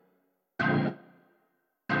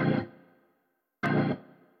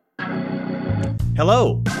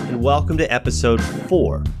Hello, and welcome to episode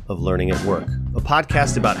 4 of Learning at Work, a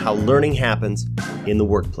podcast about how learning happens in the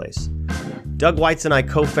workplace. Doug Weitz and I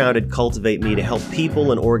co-founded Cultivate Me to help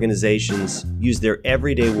people and organizations use their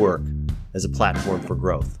everyday work as a platform for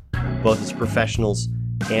growth, both as professionals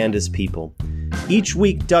and as people. Each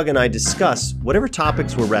week, Doug and I discuss whatever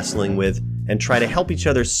topics we're wrestling with and try to help each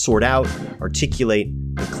other sort out, articulate,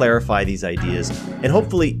 and clarify these ideas, and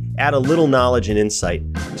hopefully add a little knowledge and insight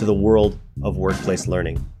to the world of workplace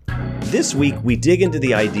learning. This week, we dig into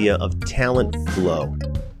the idea of talent flow.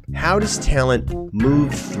 How does talent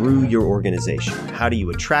move through your organization? How do you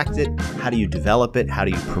attract it? How do you develop it? How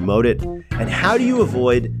do you promote it? And how do you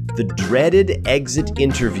avoid the dreaded exit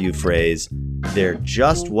interview phrase, "There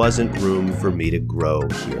just wasn't room for me to grow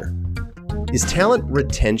here"? Is talent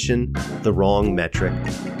retention the wrong metric?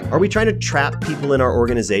 Are we trying to trap people in our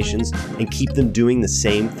organizations and keep them doing the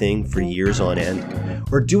same thing for years on end?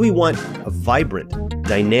 Or do we want a vibrant,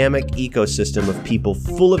 dynamic ecosystem of people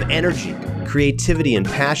full of energy, creativity, and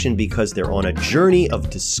passion because they're on a journey of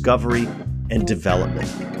discovery and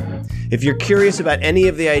development? If you're curious about any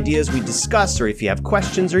of the ideas we discuss, or if you have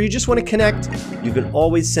questions, or you just want to connect, you can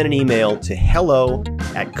always send an email to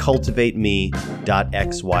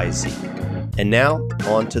hello@cultivateme.xyz. And now,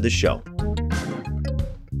 on to the show.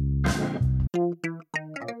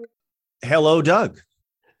 Hello, Doug.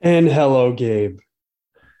 And hello, Gabe.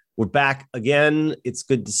 We're back again. It's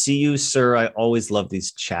good to see you, sir. I always love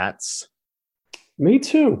these chats. Me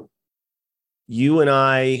too. You and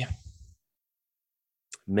I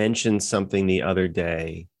mentioned something the other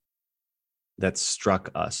day that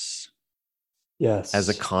struck us. Yes. As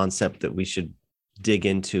a concept that we should dig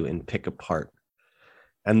into and pick apart.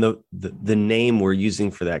 And the name we're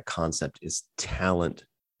using for that concept is talent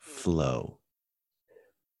flow.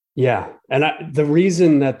 Yeah. And the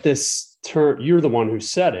reason that this term, you're the one who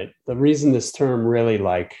said it, the reason this term really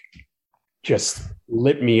just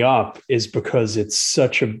lit me up is because it's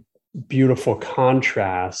such a beautiful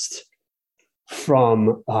contrast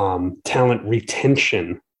from talent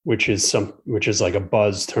retention, which is like a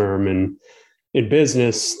buzz term in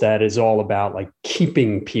business that is all about like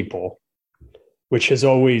keeping people, which has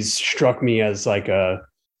always struck me as like how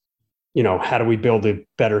do we build a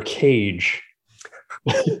better cage?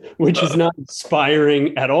 Which is not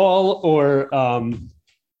inspiring at all, or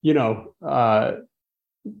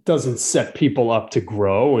doesn't set people up to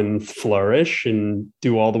grow and flourish and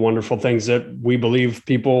do all the wonderful things that we believe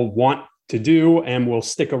people want to do and will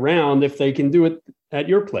stick around if they can do it at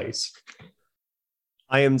your place.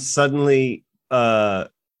 I am suddenly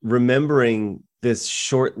remembering this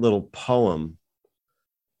short little poem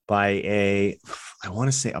by I want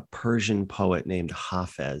to say a Persian poet named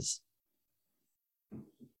Hafez.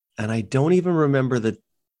 And I don't even remember the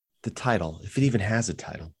title, if it even has a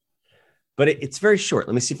title. But it's very short.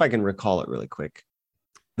 Let me see if I can recall it really quick.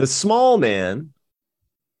 The small man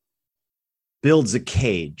builds a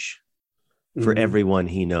cage for everyone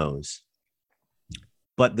he knows.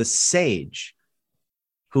 But the sage,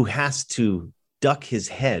 who has to duck his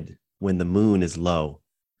head when the moon is low,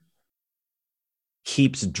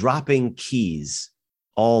 keeps dropping keys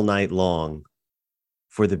all night long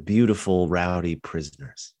for the beautiful, rowdy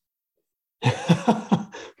prisoners.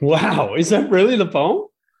 Wow. Is that really the poem?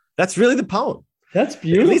 That's really the poem. That's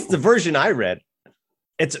beautiful. At least the version I read.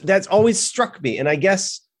 That's always struck me. And I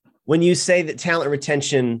guess when you say that talent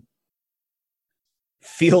retention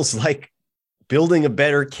feels like building a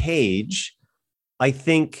better cage, I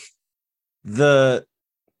think the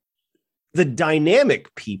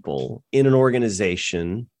dynamic people in an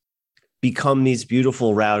organization become these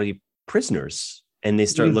beautiful, rowdy prisoners, and they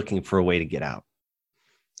start looking for a way to get out.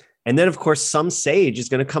 And then, of course, some sage is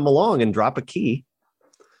going to come along and drop a key.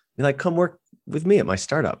 Be like, come work with me at my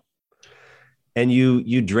startup. And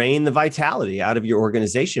you drain the vitality out of your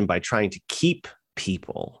organization by trying to keep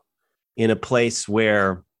people in a place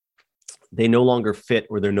where they no longer fit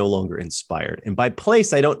or they're no longer inspired. And by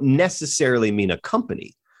place, I don't necessarily mean a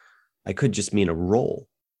company. I could just mean a role.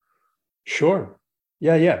 Sure.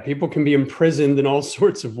 Yeah. People can be imprisoned in all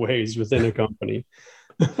sorts of ways within a company.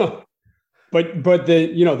 But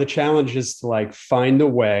the challenge is to find a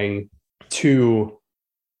way to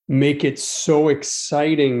make it so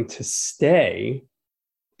exciting to stay,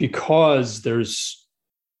 because there's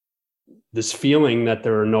this feeling that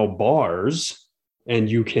there are no bars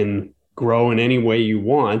and you can grow in any way you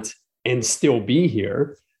want and still be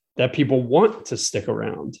here, that people want to stick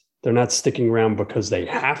around. They're not sticking around because they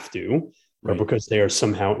have to, or because they are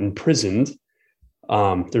somehow imprisoned.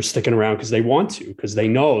 They're sticking around because they want to, because they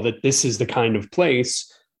know that this is the kind of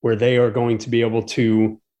place where they are going to be able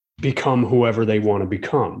to become whoever they want to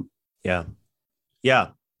become. Yeah. Yeah.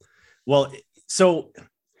 Well, so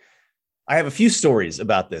I have a few stories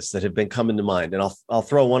about this that have been coming to mind, and I'll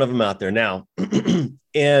throw one of them out there now.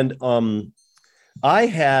 And I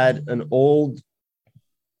had an old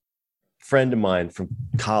friend of mine from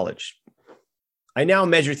college. I now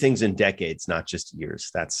measure things in decades, not just years.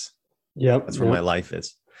 That's where my life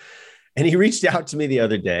is. And he reached out to me the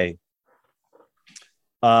other day.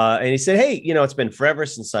 And he said, "Hey, it's been forever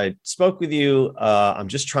since I spoke with you. I'm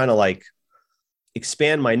just trying to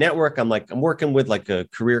expand my network. I'm working with a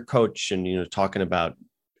career coach and, talking about,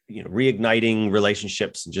 reigniting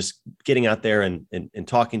relationships and just getting out there and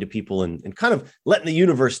talking to people and kind of letting the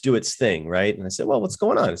universe do its thing." Right. And I said, "Well, what's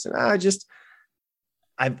going on?" I said,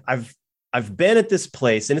 I've been at this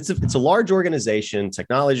place, and it's a large organization,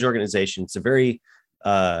 technology organization. It's a very,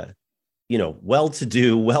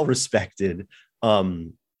 well-to-do, well-respected,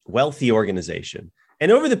 wealthy organization.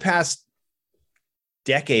 And over the past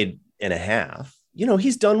decade and a half,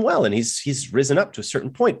 he's done well, and he's risen up to a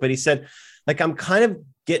certain point. But he said, I'm kind of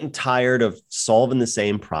getting tired of solving the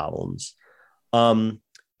same problems. And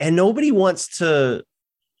nobody wants to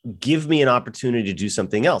give me an opportunity to do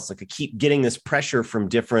something else. I keep getting this pressure from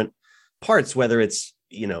different parts, whether it's,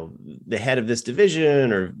 the head of this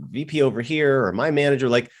division or VP over here or my manager.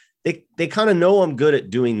 They kind of know I'm good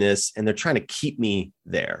at doing this, and they're trying to keep me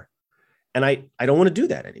there. And I don't want to do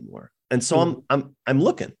that anymore. And so I'm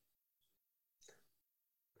looking.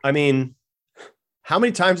 I mean, how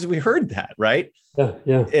many times have we heard that, right?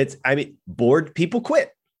 Yeah. Bored people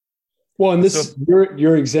quit. Well, and this,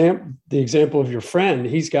 your example, the example of your friend,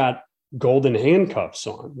 he's got golden handcuffs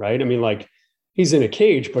on, right? I mean, he's in a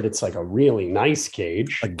cage, but it's a really nice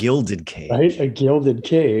cage. A gilded cage. Right? A gilded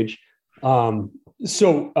cage.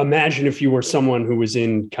 So imagine if you were someone who was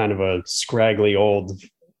in kind of a scraggly old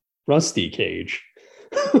rusty cage.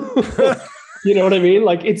 You know what I mean?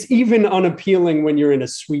 It's even unappealing when you're in a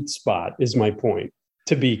sweet spot, is my point,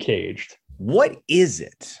 to be caged. What is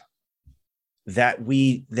it that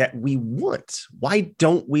we want? Why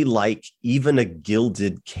don't we like even a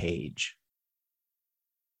gilded cage?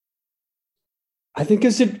 I think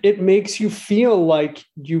because it makes you feel like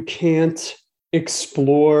you can't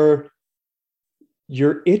explore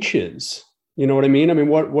your itches. You know what I mean? I mean,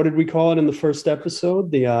 what did we call it in the first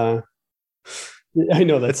episode? I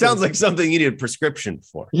know that sounds like something you need a prescription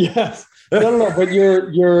for. Yes. No. But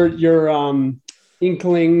your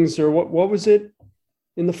inklings, or what was it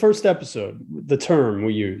in the first episode? The term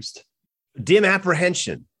we used, dim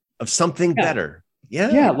apprehension of something better.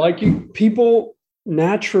 Yeah. People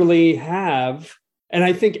naturally have, and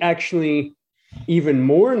I think actually even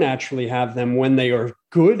more naturally have them when they are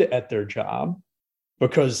good at their job,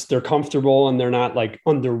 because they're comfortable and they're not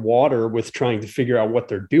underwater with trying to figure out what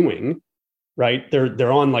they're doing. Right.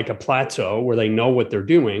 They're on a plateau where they know what they're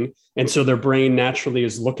doing. And so their brain naturally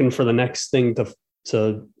is looking for the next thing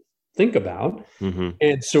to think about. Mm-hmm.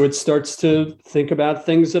 And so it starts to think about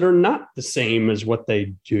things that are not the same as what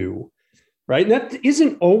they do. Right. And that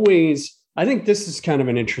isn't always, I think this is kind of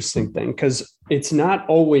an interesting thing, because it's not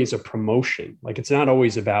always a promotion. It's not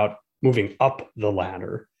always about moving up the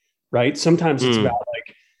ladder. Right. Sometimes it's about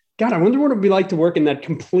God, I wonder what it'd be like to work in that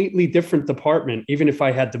completely different department, even if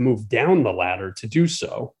I had to move down the ladder to do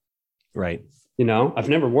so. Right. I've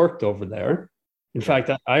never worked over there. In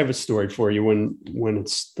fact, I have a story for you when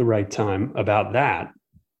it's the right time about that.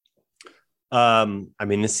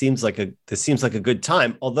 This seems like a good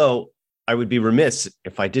time, although I would be remiss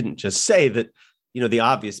if I didn't just say that, the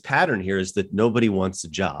obvious pattern here is that nobody wants a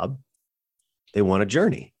job. They want a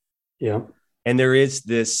journey. Yeah. And there is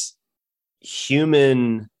this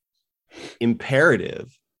human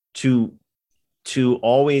imperative to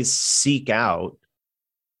always seek out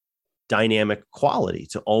dynamic quality,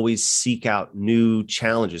 to always seek out new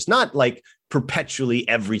challenges, not perpetually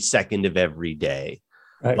every second of every day,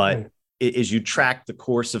 but as you track the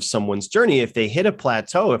course of someone's journey, if they hit a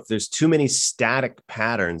plateau, if there's too many static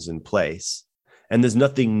patterns in place and there's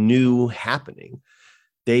nothing new happening,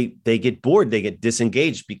 they get bored, they get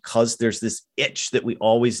disengaged, because there's this itch that we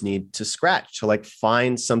always need to scratch to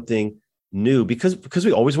find something new, because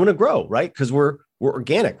we always want to grow, right? Because we're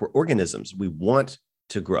organic, we're organisms. We want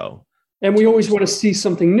to grow. And we always want to see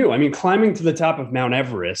something new. I mean, climbing to the top of Mount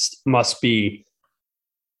Everest must be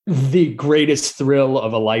the greatest thrill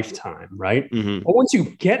of a lifetime, right? Mm-hmm. But once you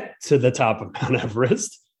get to the top of Mount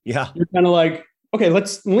Everest, you're kind of okay,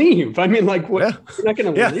 let's leave. I mean, what? Yeah. You're not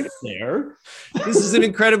going to live there. This is an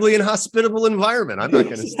incredibly inhospitable environment. I'm not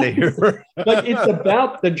going to stay here. It's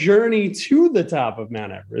about the journey to the top of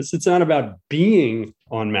Mount Everest. It's not about being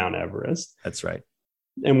on Mount Everest. That's right.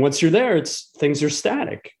 And once you're there, things are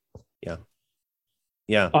static. Yeah.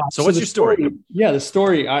 Yeah. So what's your story? Yeah, the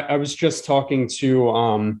story. I was just talking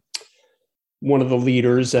to one of the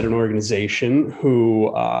leaders at an organization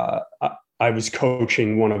who I was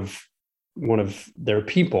coaching one of their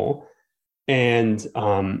people, and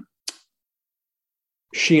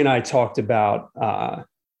she and I talked about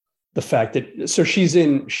the fact that she's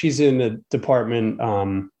in a department.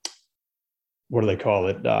 What do they call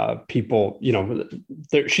it? People,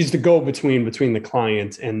 she's the go-between between the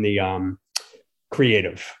client and the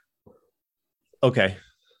creative. Okay.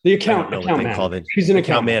 The account manager. She's an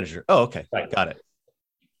account manager. Oh, okay. Right. Got it.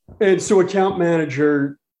 And so account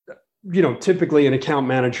manager, typically an account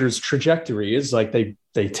manager's trajectory is like they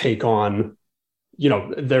take on,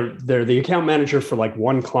 they're the account manager for like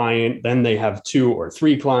one client, then they have 2 or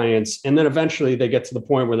 3 clients. And then eventually they get to the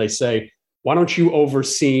point where they say, why don't you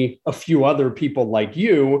oversee a few other people like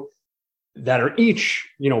you that are each,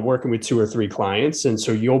 working with 2 or 3 clients. And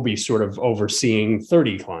so you'll be sort of overseeing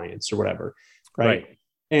 30 clients or whatever. Right.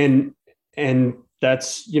 And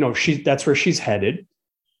that's, that's where she's headed.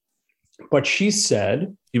 But she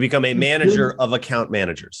said, you become a manager of account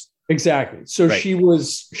managers. Exactly. So she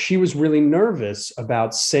was really nervous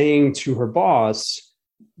about saying to her boss,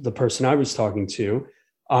 the person I was talking to,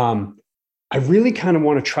 I really kind of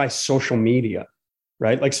want to try social media,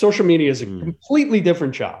 right? Like social media is a completely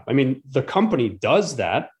different job. I mean, the company does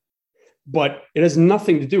that, but it has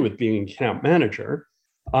nothing to do with being an account manager.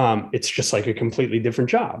 It's just like a completely different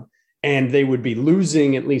job. And they would be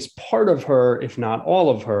losing at least part of her, if not all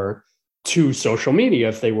of her, to social media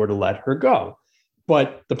if they were to let her go.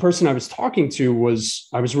 But the person I was talking to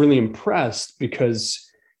I was really impressed because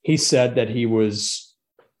he said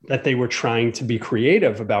that they were trying to be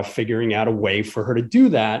creative about figuring out a way for her to do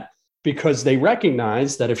that, because they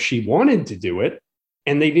recognized that if she wanted to do it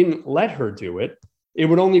and they didn't let her do it, it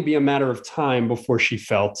would only be a matter of time before she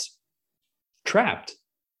felt trapped.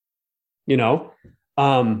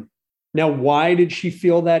 Now, why did she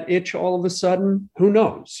feel that itch all of a sudden? Who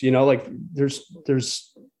knows?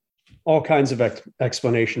 There's all kinds of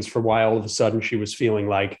explanations for why all of a sudden she was feeling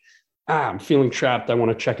like, I'm feeling trapped. I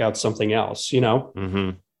want to check out something else,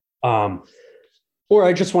 or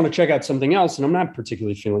I just want to check out something else and I'm not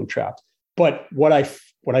particularly feeling trapped. But what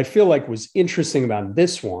I feel like was interesting about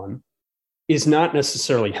this one is not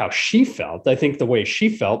necessarily how she felt. I think the way she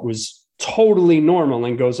felt was totally normal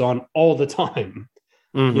and goes on all the time.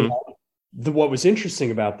 What was interesting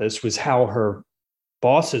about this was how her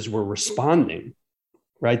bosses were responding,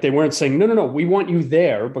 right? They weren't saying, no, we want you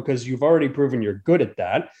there because you've already proven you're good at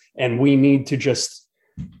that. And we need to just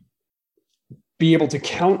be able to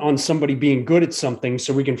count on somebody being good at something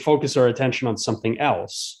so we can focus our attention on something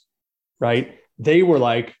else, right? They were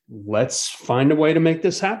like, let's find a way to make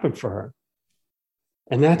this happen for her.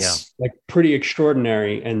 And that's like pretty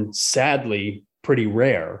extraordinary and sadly pretty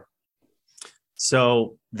rare.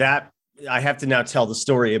 So that I have to now tell the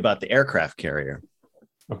story about the aircraft carrier.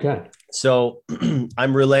 Okay. So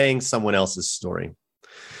I'm relaying someone else's story.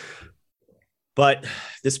 But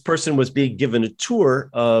this person was being given a tour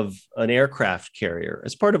of an aircraft carrier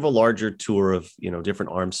as part of a larger tour of,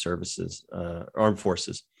 different armed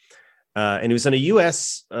forces. And he was on a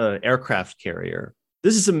U.S. Aircraft carrier.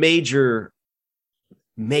 This is a major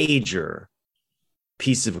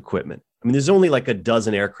piece of equipment. I mean, there's only like a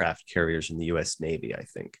dozen aircraft carriers in the U.S. Navy, I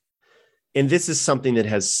think. And this is something that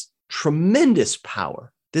has tremendous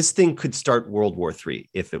power. This thing could start World War III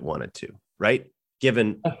if it wanted to, right?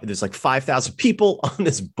 Given there's like 5,000 people on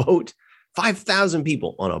this boat, 5,000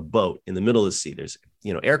 people on a boat in the middle of the sea. There's,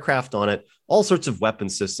 aircraft on it, all sorts of weapon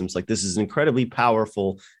systems. Like this is an incredibly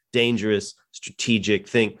powerful, dangerous, strategic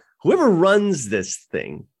thing. Whoever runs this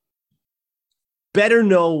thing better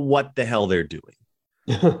know what the hell they're doing.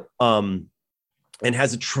 And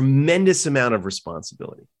has a tremendous amount of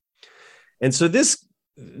responsibility. And so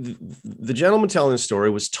the gentleman telling the story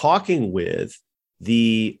was talking with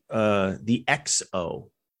the XO.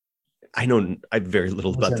 I know very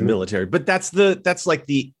little about the military, but that's like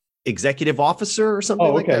the executive officer or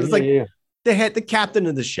something like that. It's the captain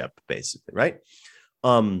of the ship, basically, right?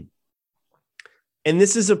 And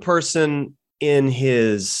this is a person in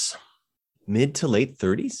his mid to late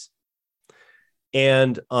 30s.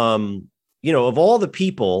 And of all the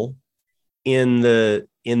people in the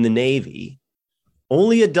Navy,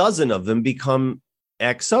 only a dozen of them become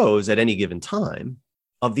XOs at any given time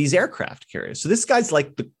of these aircraft carriers. So this guy's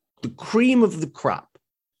like the cream of the crop.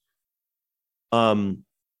 And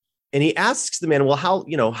he asks the man, well,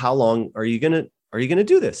 how long are you gonna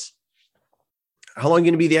do this? How long are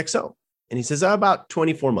you gonna be the XO? And he says, about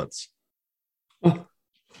 24 months.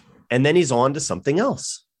 And then he's on to something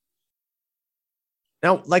else.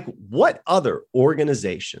 Now, like, what other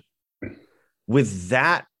organization with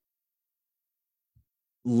that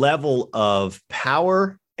level of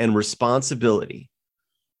power and responsibility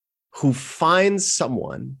who finds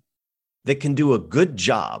someone that can do a good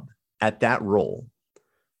job at that role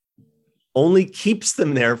only keeps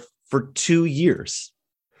them there for 2 years?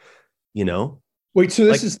 You know? Wait, so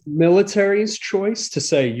this is the military's choice to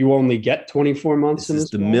say you only get 24 months in this?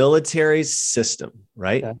 This is the military's system,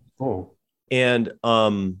 right? Yeah. Oh. And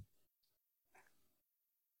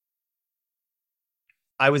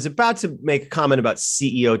I was about to make a comment about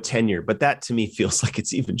CEO tenure, but that to me feels like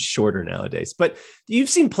it's even shorter nowadays. But you've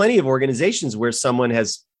seen plenty of organizations where someone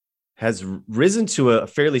has risen to a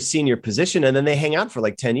fairly senior position and then they hang out for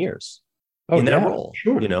like 10 years in that role.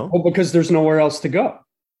 Sure. You know? Well, because there's nowhere else to go.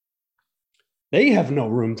 They have no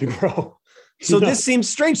room to grow. So this seems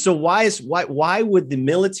strange. So why would the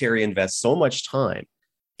military invest so much time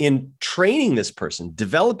in training this person,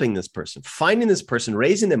 developing this person, finding this person,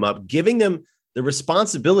 raising them up, giving them the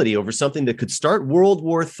responsibility over something that could start World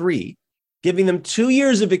War III, giving them 2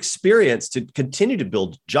 years of experience to continue to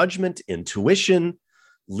build judgment, intuition,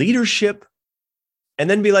 leadership, and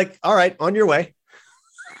then be like, all right, on your way.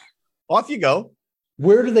 Off you go.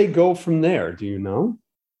 Where do they go from there? Do you know?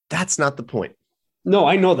 That's not the point. No,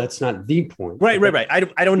 I know that's not the point. Right. I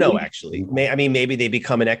don't know, actually. Maybe they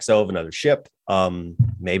become an XO of another ship.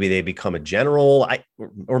 Maybe they become a general,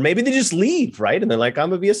 or maybe they just leave, right? And they're like, I'm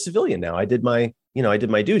gonna be a civilian now. I did my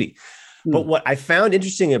duty. But what I found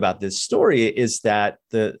interesting about this story is that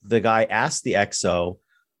the guy asked the XO,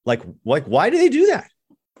 like, why do they do that?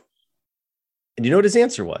 And you know what his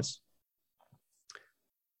answer was?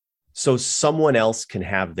 So someone else can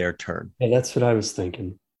have their turn. Yeah, that's what I was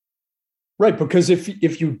thinking. Right, because if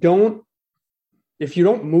you don't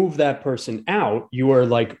move that person out, you are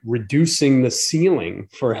like reducing the ceiling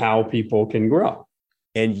for how people can grow.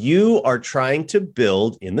 And you are trying to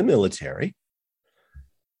build in the military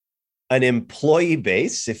an employee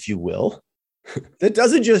base, if you will, that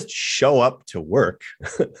doesn't just show up to work,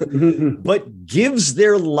 but gives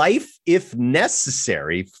their life, if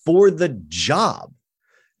necessary, for the job.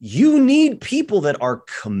 You need people that are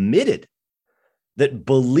committed, that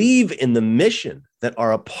believe in the mission, that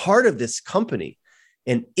are a part of this company.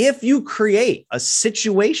 And if you create a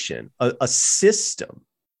situation, a system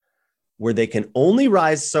where they can only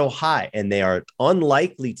rise so high and they are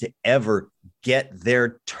unlikely to ever get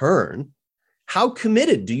their turn, how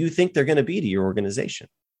committed do you think they're going to be to your organization?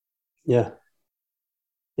 Yeah.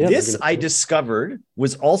 This, I discovered,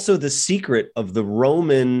 was also the secret of the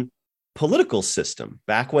Roman political system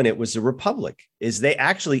back when it was a republic, is they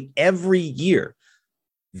actually every year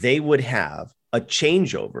they would have a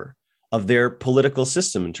changeover of their political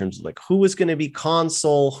system in terms of like who was going to be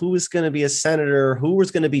consul, who was going to be a senator, who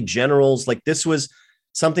was going to be generals. Like this was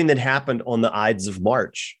something that happened on the Ides of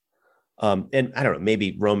March. And I don't know,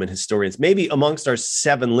 maybe Roman historians, maybe amongst our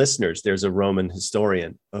 7 listeners, there's a Roman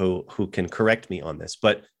historian who can correct me on this.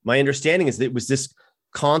 But my understanding is that it was this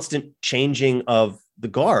constant changing of the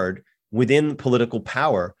guard within political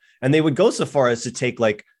power. And they would go so far as to take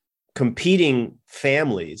like competing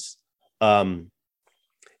families and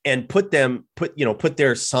put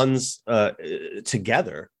their sons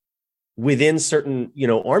together within certain,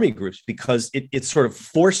 army groups, because it sort of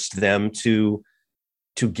forced them to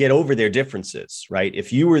get over their differences, right?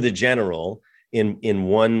 If you were the general in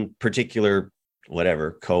one particular,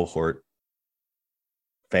 whatever, cohort,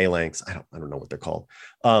 phalanx, I don't know what they're called.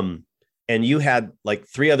 And you had like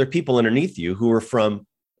 3 other people underneath you who were from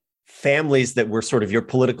families that were sort of your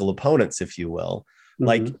political opponents, if you will. Mm-hmm.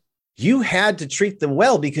 Like you had to treat them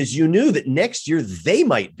well because you knew that next year they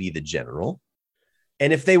might be the general.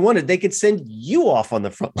 And if they wanted, they could send you off on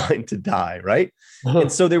the front line to die, right? Uh-huh.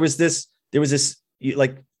 And so there was this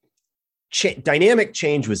dynamic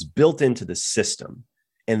change was built into the system.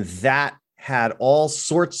 And that had all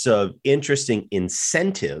sorts of interesting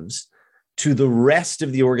incentives to the rest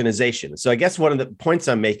of the organization. So I guess one of the points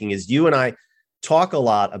I'm making is you and I talk a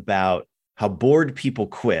lot about how bored people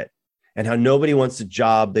quit and how nobody wants a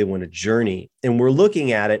job, they want a journey. And we're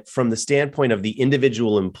looking at it from the standpoint of the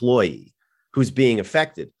individual employee who's being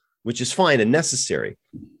affected, which is fine and necessary.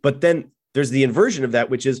 But then there's the inversion of that,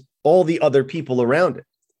 which is all the other people around it.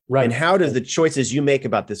 Right. And how does the choices you make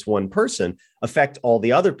about this one person affect all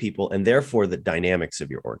the other people and therefore the dynamics of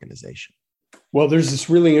your organization? Well, there's this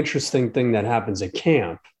really interesting thing that happens at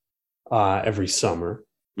camp every summer.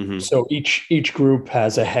 Mm-hmm. So each group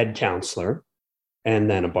has a head counselor and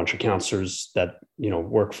then a bunch of counselors that,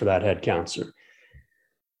 work for that head counselor.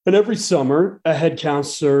 And every summer, a head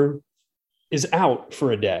counselor is out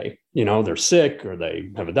for a day. They're sick or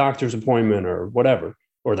they have a doctor's appointment or whatever.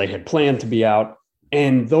 or they had planned to be out.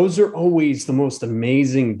 And those are always the most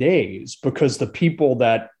amazing days because the people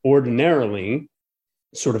that ordinarily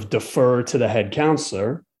sort of defer to the head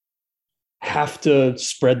counselor have to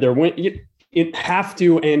spread their wings, have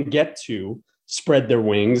to and get to spread their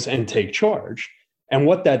wings and take charge. And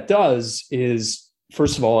what that does is,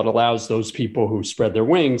 first of all, it allows those people who spread their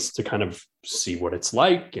wings to kind of see what it's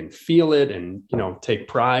like and feel it and, take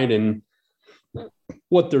pride in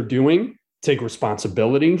what they're doing, take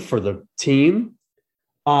responsibility for the team.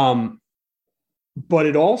 But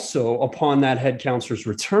it also, upon that head counselor's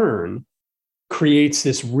return, creates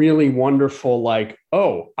this really wonderful, like,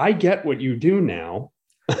 oh, I get what you do now.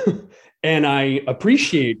 And I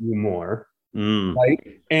appreciate you more.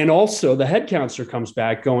 Right. And also the head counselor comes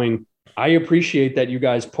back going, I appreciate that you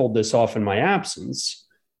guys pulled this off in my absence.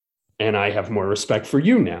 And I have more respect for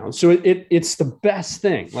you now. So it's the best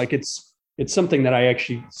thing. Like it's something that I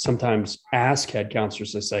actually sometimes ask head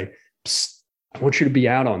counselors. I say, I want you to be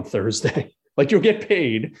out on Thursday. Like you'll get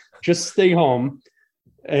paid, just stay home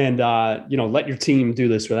and, let your team do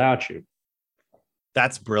this without you.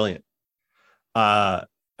 That's brilliant. I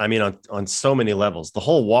mean, on so many levels, the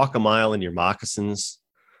whole walk a mile in your moccasins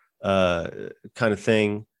kind of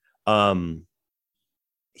thing.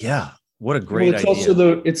 Yeah. What a great idea. Also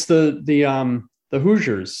the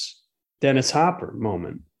Hoosiers, Dennis Hopper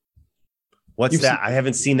moment. What's that? I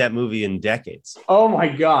haven't seen that movie in decades. Oh my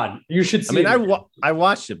God. You should see it. I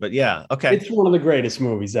watched it, but yeah. Okay. It's one of the greatest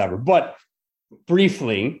movies ever. But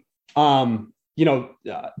briefly,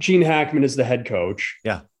 Gene Hackman is the head coach.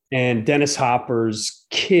 Yeah. And Dennis Hopper's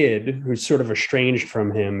kid, who's sort of estranged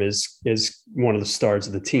from him, is one of the stars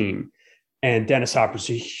of the team. And Dennis Hopper's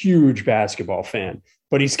a huge basketball fan,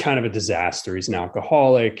 but he's kind of a disaster. He's an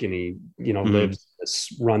alcoholic and he, lives in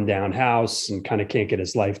this rundown house and kind of can't get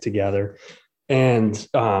his life together. And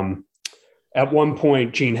at one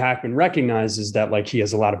point, Gene Hackman recognizes that like he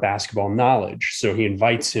has a lot of basketball knowledge. So he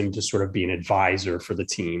invites him to sort of be an advisor for the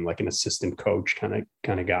team, like an assistant coach kind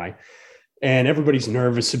of guy. And everybody's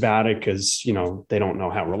nervous about it because, they don't know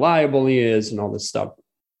how reliable he is and all this stuff.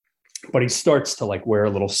 But he starts to like wear a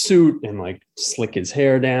little suit and like slick his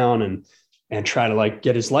hair down and try to like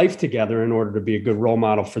get his life together in order to be a good role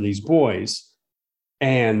model for these boys.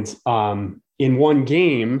 And in one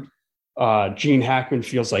game, Gene Hackman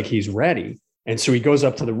feels like he's ready. And so he goes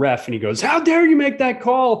up to the ref and he goes, how dare you make that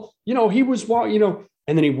call? He was, and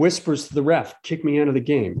then he whispers to the ref, kick me out of the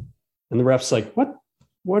game. And the ref's like, what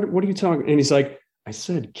are you talking? And he's like, I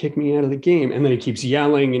said, kick me out of the game. And then he keeps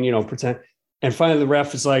yelling and, pretend. And finally the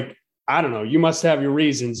ref is like, I don't know, you must have your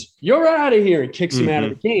reasons. You're out of here, and kicks him out of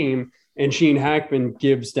the game. And Gene Hackman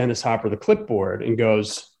gives Dennis Hopper the clipboard and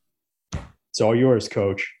goes, it's all yours,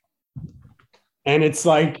 coach. And it's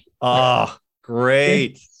like,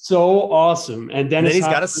 great. It's so awesome. And Dennis, he's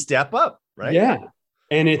got to step up, right? Yeah.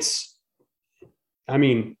 And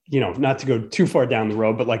not to go too far down the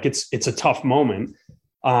road, but like, it's a tough moment.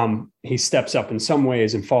 He steps up in some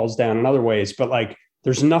ways and falls down in other ways, but like,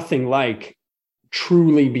 there's nothing like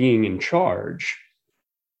truly being in charge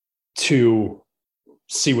to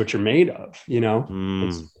see what you're made of,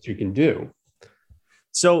 That's what you can do.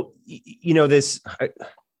 So, this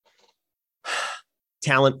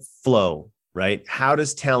talent flow, right? How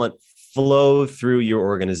does talent flow through your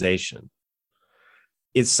organization?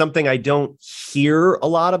 It's something I don't hear a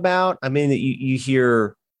lot about. I mean, you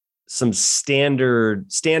hear some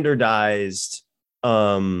standardized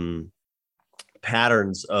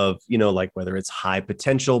patterns of, like whether it's high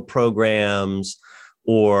potential programs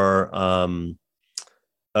or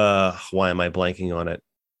why am I blanking on it?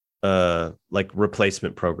 Like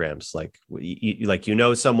replacement programs, like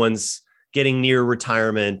someone's getting near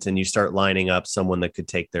retirement and you start lining up someone that could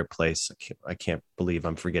take their place. I can't believe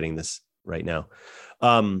I'm forgetting this right now.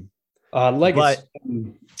 Legacy. But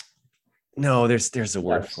no, there's a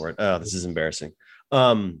word for it. Oh, this is embarrassing.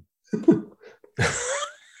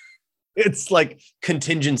 It's like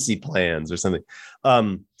contingency plans or something.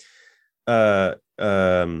 God,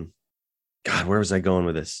 where was I going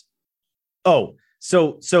with this? Oh,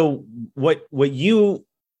 so what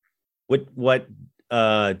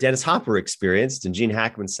Dennis Hopper experienced and Gene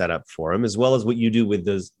Hackman set up for him, as well as what you do with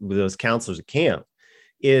those counselors at camp,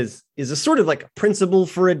 is a sort of like a principle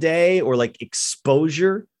for a day, or like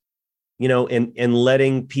exposure, and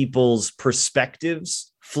letting people's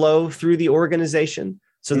perspectives flow through the organization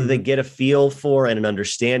so that they get a feel for and an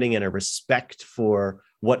understanding and a respect for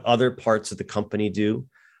what other parts of the company do.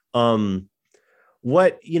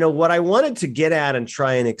 What I wanted to get at and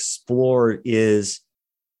try and explore is,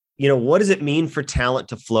 what does it mean for talent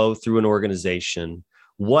to flow through an organization?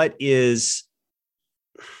 What is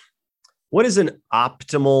what is an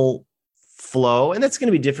optimal flow? And that's going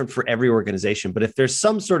to be different for every organization. But if there's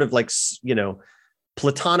some sort of like,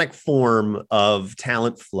 platonic form of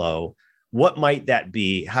talent flow, what might that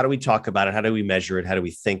be? How do we talk about it? How do we measure it? How do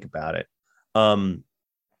we think about it? And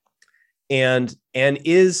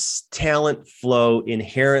is talent flow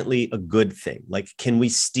inherently a good thing? Like, can we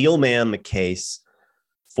steel man the case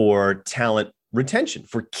for talent retention,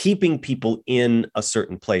 for keeping people in a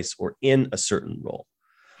certain place or in a certain role?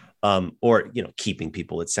 Or, keeping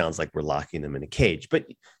people, it sounds like we're locking them in a cage, but,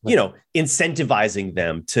 incentivizing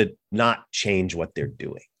them to not change what they're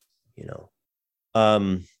doing,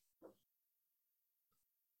 I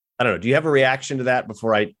don't know. Do you have a reaction to that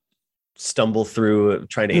before I stumble through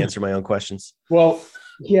trying to answer my own questions? Well,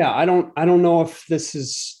 yeah, I don't know if this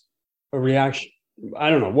is a reaction.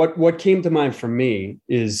 I don't know. What came to mind for me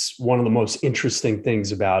is one of the most interesting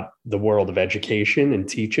things about the world of education and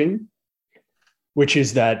teaching, which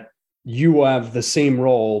is that you have the same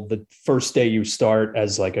role the first day you start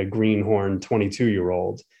as like a greenhorn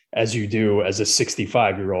 22-year-old as you do as a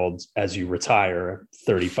 65-year-old as you retire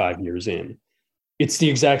 35 years in. It's the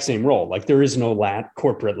exact same role. Like, there is no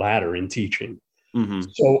corporate ladder in teaching. Mm-hmm.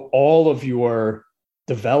 So all of your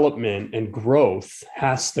development and growth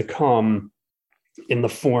has to come in the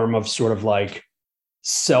form of sort of like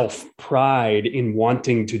self-pride in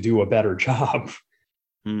wanting to do a better job.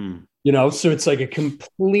 So it's like a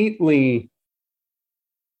completely,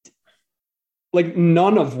 like,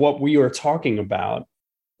 none of what we are talking about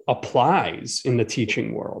applies in the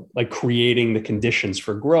teaching world, like creating the conditions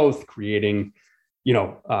for growth, creating,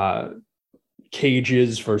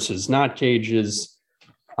 cages versus not cages.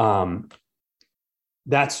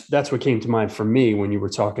 That's what came to mind for me when you were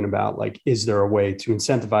talking about, like, is there a way to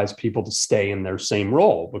incentivize people to stay in their same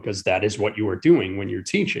role? Because that is what you are doing when you're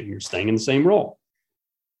teaching. You're staying in the same role.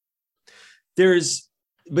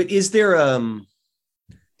 But is there,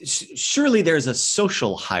 surely there's a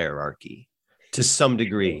social hierarchy to some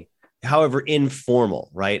degree, however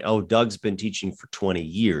informal, right? Oh, Doug's been teaching for 20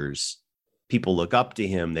 years. People look up to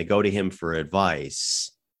him. They go to him for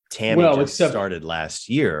advice. Tammy started last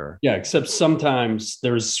year. Yeah, except sometimes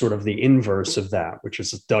there's sort of the inverse of that, which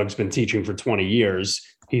is Doug's been teaching for 20 years.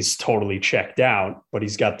 He's totally checked out, but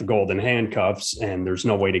he's got the golden handcuffs and there's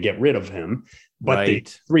no way to get rid of him. But right.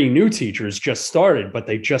 The 3 new teachers just started, but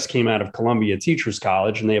they just came out of Columbia Teachers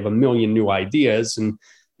College and they have a million new ideas and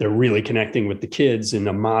they're really connecting with the kids in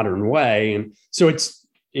a modern way. And so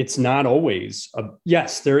it's not always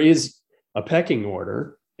yes, there is a pecking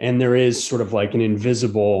order and there is sort of like an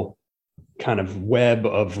invisible kind of web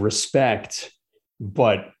of respect,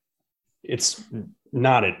 but it's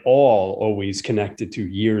not at all always connected to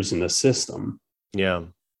years in the system. Yeah.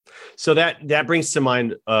 So that brings to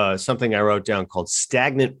mind something I wrote down called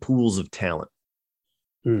stagnant pools of talent.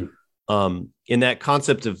 In that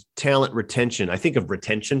concept of talent retention, I think of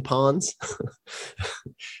retention ponds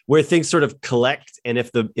where things sort of collect. And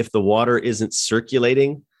if the water isn't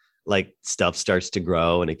circulating, like, stuff starts to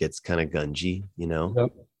grow and it gets kind of gungy,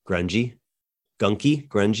 Yep. Grungy, gunky,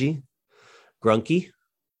 grungy, grunky,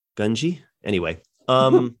 gungy. Anyway.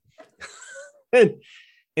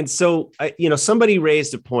 And so, somebody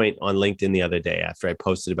raised a point on LinkedIn the other day after I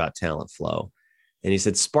posted about talent flow. And he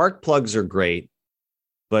said, spark plugs are great,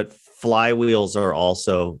 but flywheels are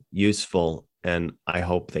also useful. And I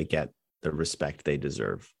hope they get the respect they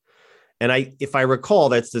deserve. And if I recall,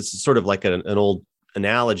 that's sort of like an old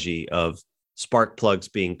analogy of spark plugs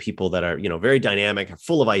being people that are, very dynamic,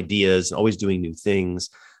 full of ideas, always doing new things,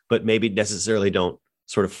 but maybe necessarily don't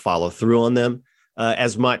sort of follow through on them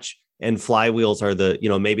as much. And flywheels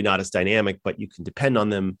are maybe not as dynamic, but you can depend on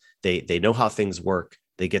them. They know how things work.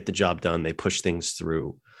 They get the job done. They push things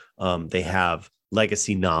through. They have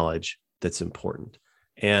legacy knowledge that's important.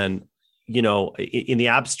 And, in the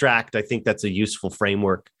abstract, I think that's a useful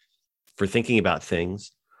framework for thinking about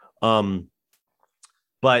things.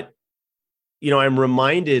 But, I'm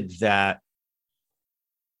reminded that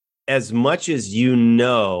as much as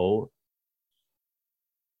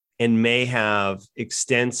and may have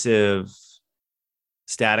extensive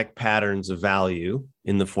static patterns of value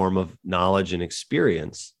in the form of knowledge and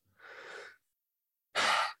experience,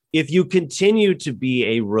 if you continue to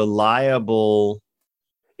be reliable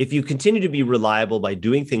by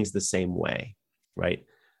doing things the same way, right?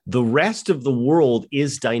 The rest of the world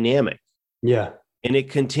is dynamic. Yeah. And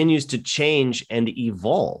it continues to change and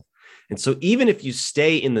evolve. And so even if you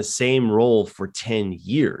stay in the same role for 10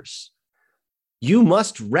 years, you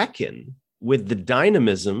must reckon with the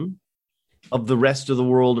dynamism of the rest of the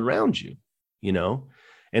world around you,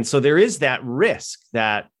 And so there is that risk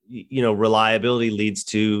that, reliability leads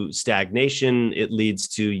to stagnation. It leads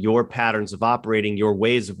to your patterns of operating, your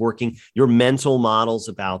ways of working, your mental models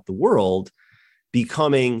about the world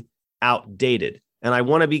becoming outdated. And I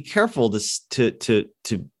want to be careful to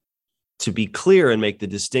be clear and make the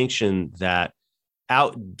distinction that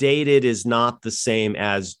outdated is not the same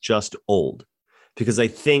as just old, because I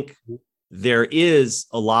think there is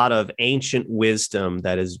a lot of ancient wisdom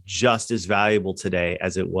that is just as valuable today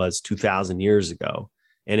as it was 2,000 years ago.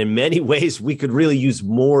 And in many ways, we could really use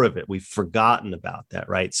more of it. We've forgotten about that,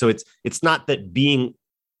 right? So it's not that being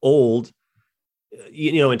old,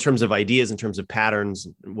 in terms of ideas, in terms of patterns,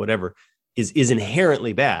 whatever, is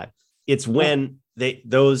inherently bad. It's when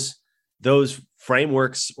those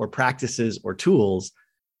frameworks or practices or tools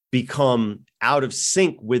become out of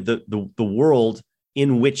sync with the world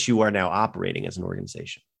in which you are now operating as an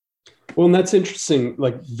organization. Well, and that's interesting,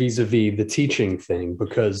 like vis-a-vis the teaching thing,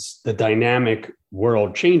 because the dynamic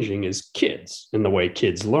world changing is kids and the way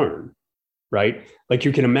kids learn, right? Like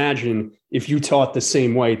you can imagine if you taught the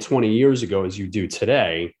same way 20 years ago as you do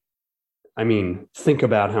today, I mean, think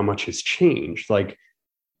about how much has changed. Like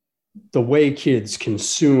the way kids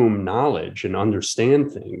consume knowledge and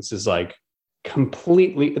understand things is like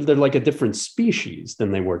completely, they're like a different species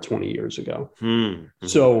than they were 20 years ago. Mm-hmm.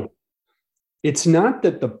 So it's not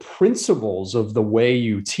that the principles of the way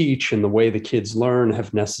you teach and the way the kids learn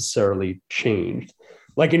have necessarily changed.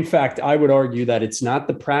 Like, in fact, I would argue that it's not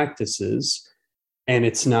the practices and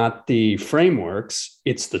it's not the frameworks,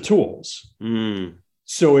 it's the tools. Mm.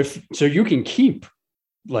 So you can keep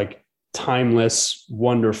like timeless,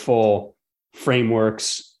 wonderful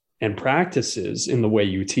frameworks and practices in the way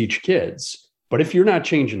you teach kids. But if you're not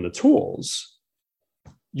changing the tools,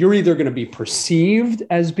 you're either going to be perceived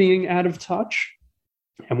as being out of touch.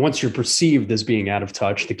 And once you're perceived as being out of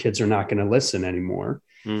touch, the kids are not going to listen anymore.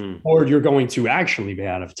 Mm. Or you're going to actually be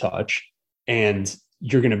out of touch and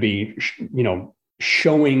you're going to be,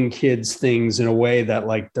 showing kids things in a way that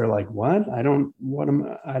like, they're like, what? I don't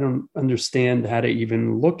understand how to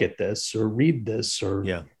even look at this or read this or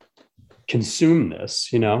consume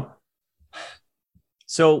this,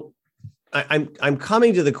 So I'm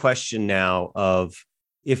coming to the question now of,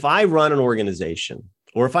 if I run an organization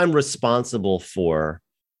or if I'm responsible for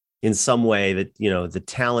in some way that, the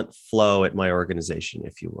talent flow at my organization,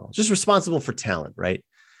 if you will, just responsible for talent, right?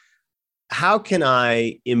 How can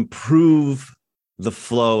I improve the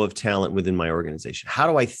flow of talent within my organization? How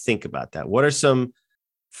do I think about that? What are some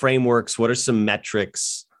frameworks? What are some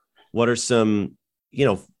metrics? What are some,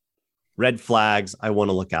 red flags I want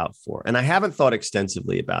to look out for? And I haven't thought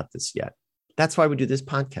extensively about this yet. That's why we do this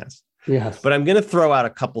podcast. Yes. But I'm going to throw out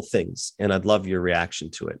a couple things and I'd love your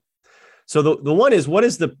reaction to it. So the one is, what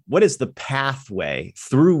is the pathway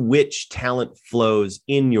through which talent flows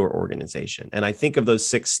in your organization? And I think of those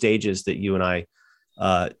 6 stages that you and I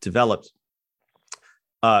developed,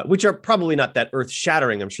 which are probably not that earth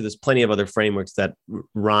shattering. I'm sure there's plenty of other frameworks that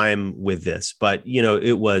rhyme with this, but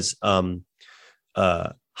it was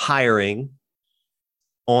hiring,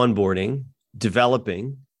 onboarding,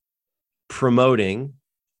 developing, promoting,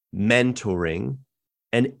 mentoring,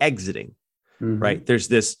 and exiting, right? There's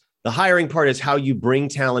the hiring part is how you bring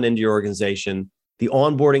talent into your organization. The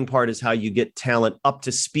onboarding part is how you get talent up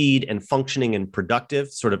to speed and functioning and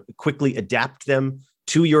productive, sort of quickly adapt them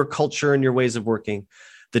to your culture and your ways of working.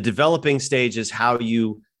 The developing stage is how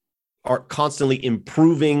you are constantly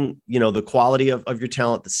improving, the quality of your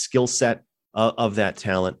talent, the skill set of that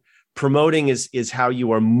talent. Promoting is how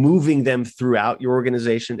you are moving them throughout your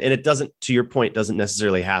organization. And it doesn't, to your point, doesn't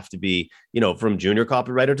necessarily have to be, from junior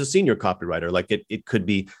copywriter to senior copywriter. Like it could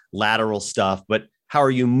be lateral stuff, but how are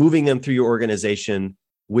you moving them through your organization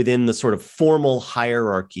within the sort of formal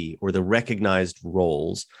hierarchy or the recognized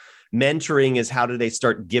roles? Mentoring is how do they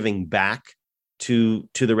start giving back to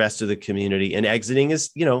the rest of the community? And exiting is,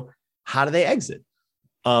 how do they exit?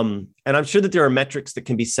 And I'm sure that there are metrics that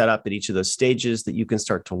can be set up at each of those stages that you can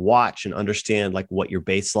start to watch and understand, like what your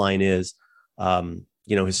baseline is.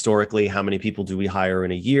 Historically, how many people do we hire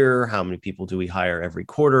in a year? How many people do we hire every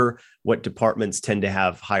quarter? What departments tend to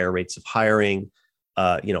have higher rates of hiring?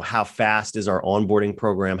 How fast is our onboarding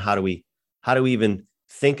program? How do we even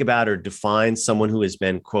think about or define someone who has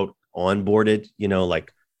been, quote, onboarded?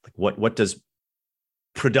 Like what does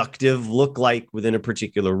productive look like within a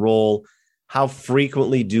particular role? How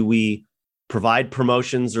frequently do we provide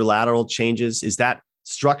promotions or lateral changes? Is that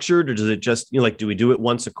structured, or does it just, do we do it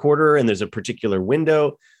once a quarter and there's a particular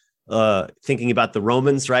window? Thinking about the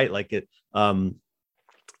Romans, right? Like is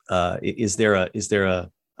there a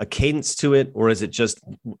cadence to it, or is it just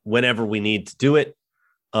whenever we need to do it?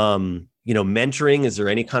 Mentoring, is there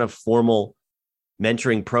any kind of formal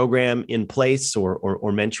mentoring program in place or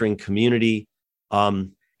mentoring community.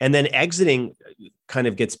 And then exiting kind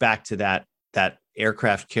of gets back to that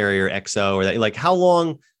aircraft carrier XO, or that, like, how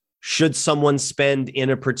long should someone spend in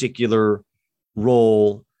a particular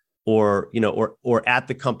role, or at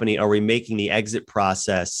the company? Are we making the exit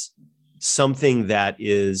process something that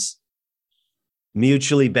is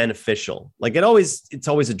mutually beneficial? Like, it's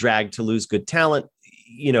always a drag to lose good talent,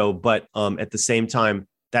 but at the same time,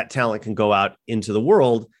 that talent can go out into the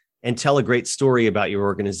world and tell a great story about your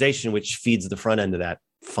organization, which feeds the front end of that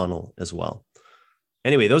funnel as well.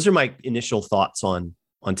 Anyway, those are my initial thoughts on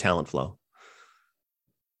talent flow.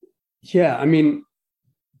 Yeah, I mean,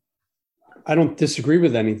 I don't disagree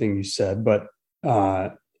with anything you said, but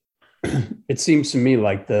it seems to me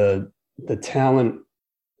like the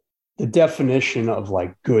definition of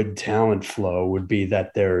like good talent flow would be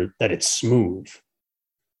that it's smooth,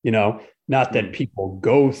 not that people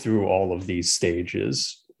go through all of these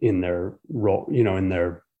stages in their role, in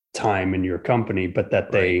their time in your company, but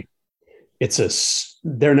that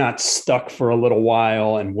they're not stuck for a little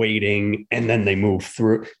while and waiting, and then they move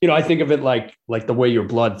through. I think of it like the way your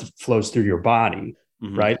blood flows through your body,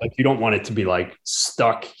 right? Like, you don't want it to be like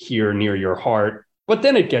stuck here near your heart, but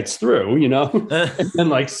then it gets through, and then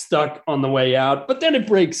like stuck on the way out, but then it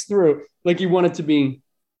breaks through. Like, you want it to be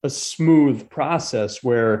a smooth process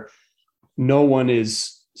where no one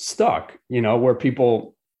is stuck, where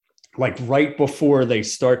people, like, right before they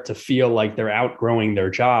start to feel like they're outgrowing their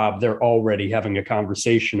job, they're already having a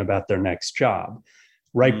conversation about their next job.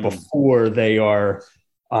 Right before they are,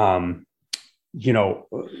 ready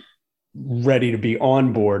to be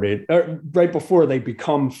onboarded, or right before they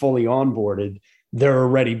become fully onboarded, they're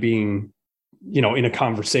already being, in a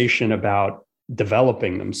conversation about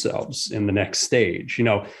developing themselves in the next stage,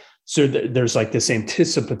 So there's like this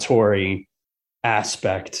anticipatory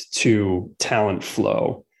aspect to talent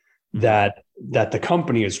flow that the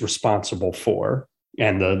company is responsible for,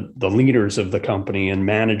 and the leaders of the company and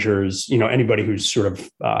managers, anybody who's sort of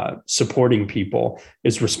supporting people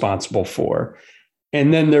is responsible for.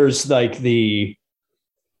 And then there's like the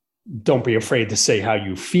don't be afraid to say how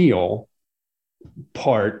you feel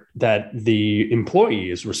part that the employee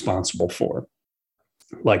is responsible for.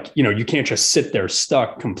 Like, you can't just sit there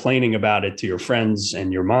stuck complaining about it to your friends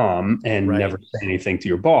and your mom and never say anything to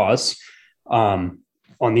your boss. On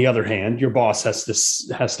the other hand, your boss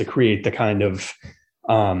has to create the kind of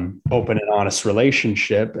open and honest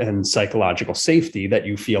relationship and psychological safety that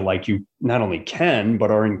you feel like you not only can,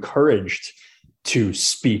 but are encouraged to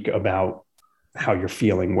speak about how you're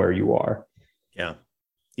feeling where you are. Yeah.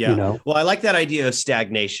 Yeah. Well, I like that idea of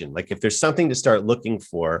stagnation. Like, if there's something to start looking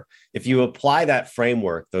for, if you apply that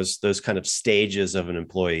framework, those kind of stages of an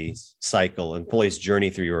employee's cycle, employee's journey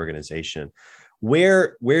through your organization,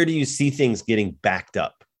 where do you see things getting backed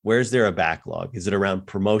up? Where's there a backlog? Is it around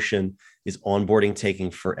promotion? Is onboarding taking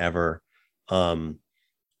forever? I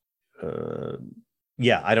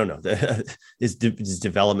don't know. Is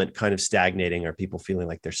development kind of stagnating? Are people feeling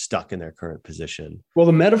like they're stuck in their current position? Well,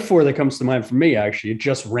 the metaphor that comes to mind for me, actually, it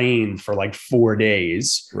just rained for like 4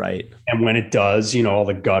 days. Right. And when it does, all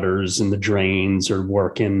the gutters and the drains are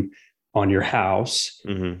working on your house.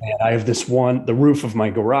 And I have the roof of my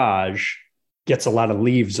garage gets a lot of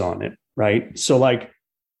leaves on it. Right. So like,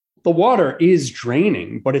 the water is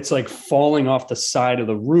draining, but it's like falling off the side of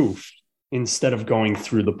the roof instead of going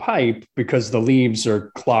through the pipe because the leaves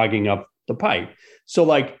are clogging up the pipe. So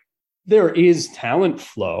like, there is talent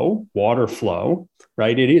flow, water flow,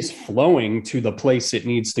 right? It is flowing to the place it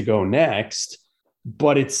needs to go next,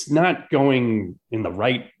 but it's not going in the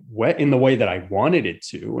right way, in the way that I wanted it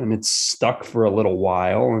to. And it's stuck for a little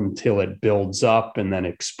while until it builds up and then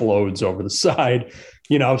explodes over the side,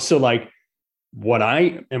 So like, what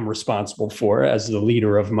I am responsible for as the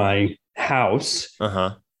leader of my house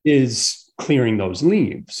is clearing those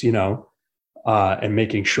leaves, and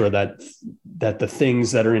making sure that the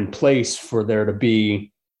things that are in place for there to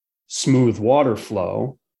be smooth water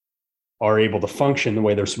flow are able to function the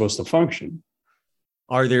way they're supposed to function.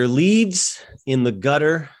 Are there leaves in the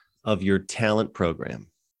gutter of your talent program?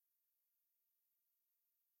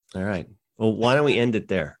 All right. Well, why don't we end it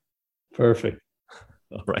there? Perfect.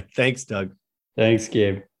 All right. Thanks, Doug. Thanks,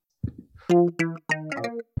 Gabe.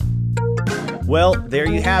 Well, there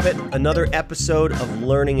you have it. Another episode of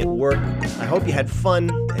Learning at Work. I hope you had fun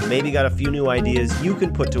and maybe got a few new ideas you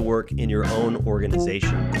can put to work in your own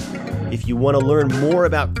organization. If you want to learn more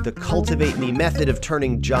about the Cultivate Me method of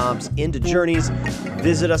turning jobs into journeys,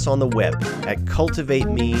 visit us on the web at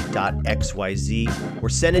cultivateme.xyz or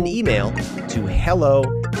send an email to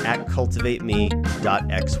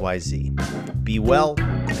hello@cultivateme.xyz. Be well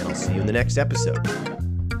and I'll see you in the next episode.